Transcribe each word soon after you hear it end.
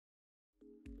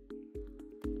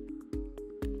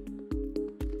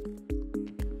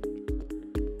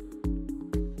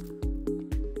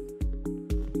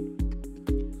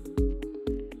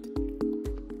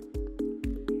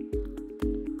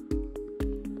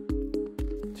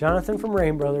Jonathan from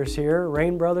Rain Brothers here,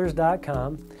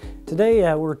 rainbrothers.com.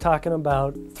 Today we're talking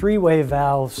about three-way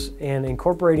valves and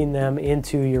incorporating them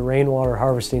into your rainwater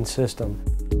harvesting system.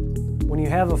 When you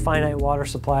have a finite water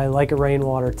supply like a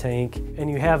rainwater tank and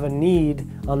you have a need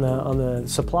on the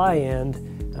supply end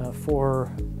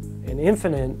for an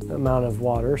infinite amount of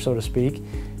water, so to speak,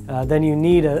 then you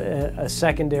need a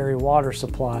secondary water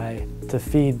supply to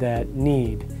feed that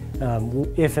need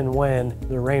if and when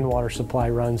the rainwater supply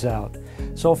runs out.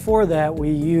 So for that we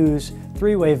use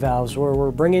three-way valves where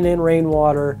we're bringing in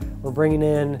rainwater, we're bringing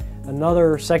in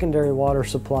another secondary water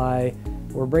supply,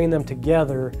 we're bringing them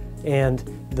together, and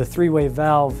the three-way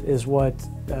valve is what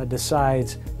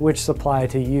decides which supply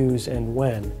to use and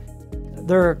when.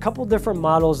 There are a couple different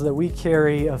models that we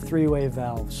carry of three-way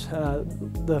valves.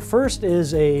 The first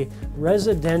is a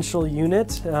residential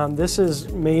unit. This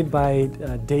is made by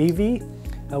Davy,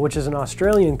 which is an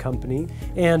Australian company,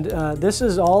 and this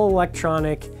is all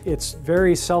electronic. It's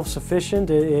very self-sufficient,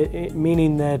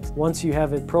 meaning that once you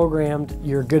have it programmed,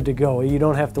 you're good to go. You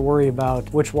don't have to worry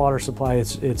about which water supply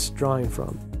it's drawing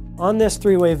from. On this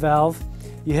three-way valve,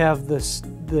 you have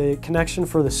the connection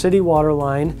for the city water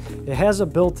line. It has a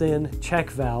built-in check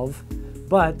valve,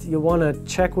 but you'll want to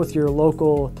check with your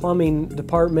local plumbing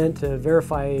department to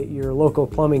verify your local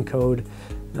plumbing code,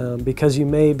 because you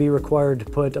may be required to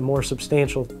put a more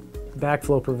substantial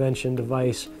backflow prevention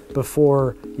device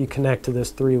before you connect to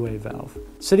this three-way valve.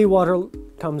 City water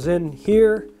comes in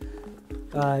here.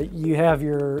 You have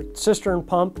your cistern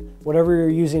pump, whatever you're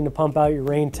using to pump out your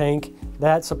rain tank.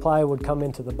 That supply would come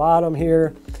into the bottom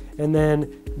here, and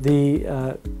then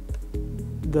the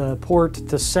port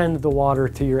to send the water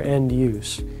to your end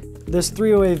use. This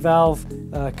three-way valve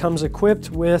comes equipped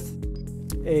with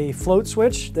a float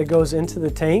switch that goes into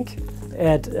the tank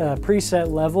at a preset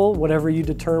level, whatever you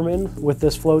determine with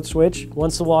this float switch.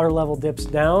 Once the water level dips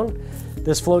down,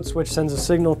 this float switch sends a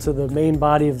signal to the main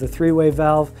body of the three-way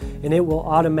valve, and it will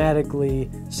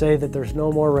automatically say that there's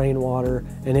no more rainwater,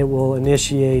 and it will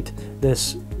initiate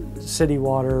this city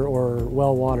water or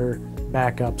well water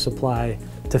backup supply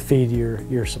to feed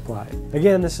your supply.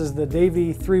 Again, this is the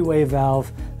Davy three-way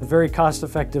valve, a very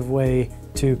cost-effective way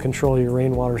to control your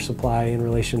rainwater supply in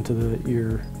relation to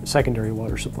your secondary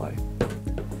water supply.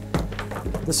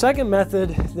 The second method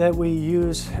that we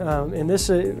use, and this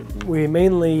we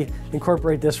mainly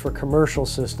incorporate this for commercial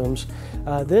systems,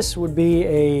 this would be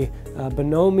a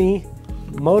Bonomi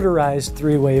motorized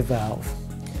three-way valve.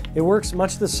 It works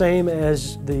much the same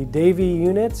as the Davy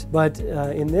unit, but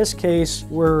in this case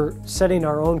we're setting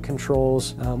our own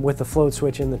controls with the float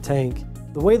switch in the tank.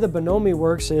 The way the Bonomi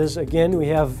works is, again, we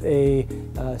have a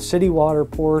city water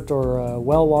port or a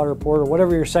well water port or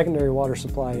whatever your secondary water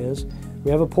supply is.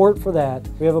 We have a port for that.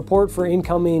 We have a port for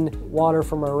incoming water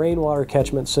from our rainwater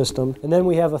catchment system. And then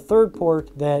we have a third port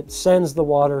that sends the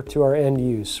water to our end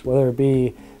use, whether it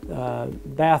be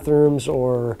bathrooms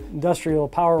or industrial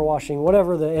power washing,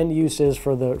 whatever the end use is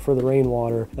for the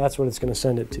rainwater, that's what it's going to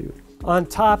send it to. On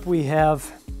top we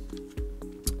have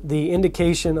the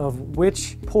indication of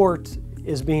which port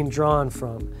is being drawn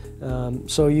from.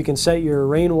 So you can set your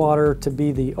rainwater to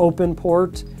be the open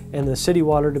port and the city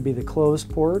water to be the closed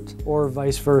port, or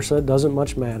vice versa, it doesn't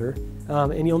much matter.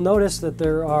 And you'll notice that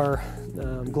there are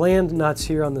gland nuts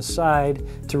here on the side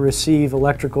to receive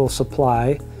electrical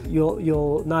supply.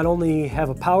 You'll not only have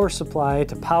a power supply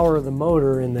to power the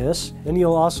motor in this, and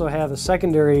you'll also have a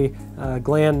secondary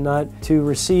gland nut to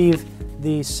receive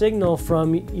the signal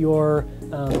from your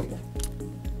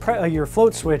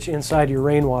float switch inside your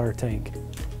rainwater tank.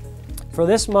 For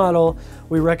this model,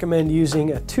 we recommend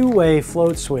using a two-way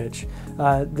float switch.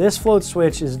 This float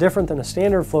switch is different than a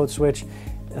standard float switch.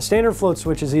 A standard float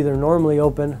switch is either normally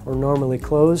open or normally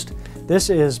closed. This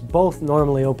is both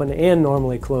normally open and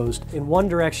normally closed. In one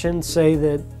direction, say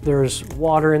that there's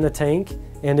water in the tank,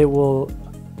 and it will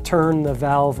turn the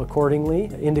valve accordingly,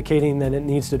 indicating that it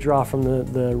needs to draw from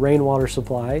the rainwater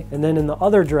supply. And then in the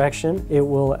other direction, it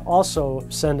will also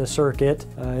send a circuit,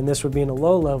 and this would be in a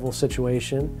low-level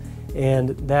situation, and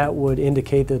that would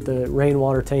indicate that the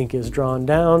rainwater tank is drawn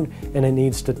down and it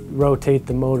needs to rotate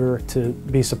the motor to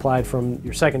be supplied from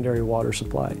your secondary water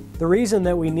supply. The reason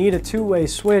that we need a two-way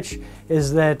switch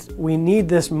is that we need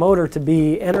this motor to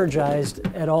be energized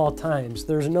at all times.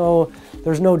 There's no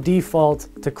default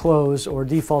to close or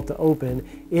default to open.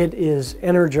 It is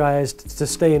energized to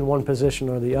stay in one position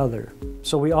or the other.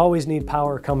 So we always need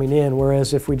power coming in,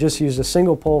 whereas if we just used a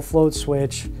single pole float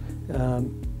switch,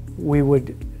 we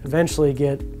would eventually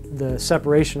get the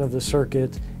separation of the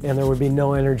circuit and there would be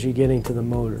no energy getting to the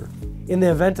motor. In the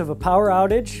event of a power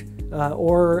outage,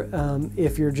 or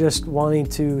if you're just wanting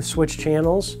to switch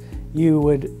channels, you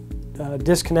would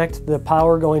disconnect the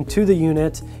power going to the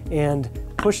unit and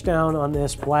push down on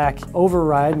this black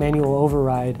override, manual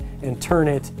override, and turn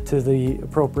it to the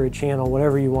appropriate channel,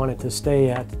 whatever you want it to stay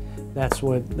at. That's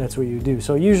what you do.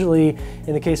 So usually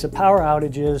in the case of power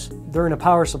outages, during a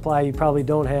power supply, you probably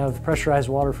don't have pressurized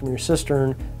water from your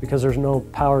cistern because there's no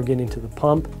power getting to the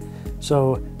pump.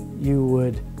 So you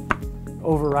would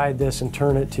override this and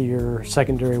turn it to your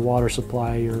secondary water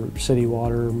supply, your city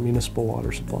water, municipal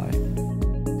water supply.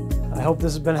 I hope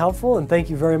this has been helpful, and thank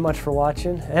you very much for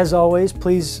watching. As always,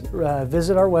 please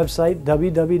visit our website,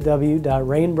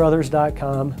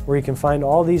 www.rainbrothers.com, where you can find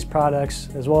all these products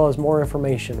as well as more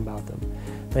information about them.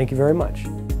 Thank you very much.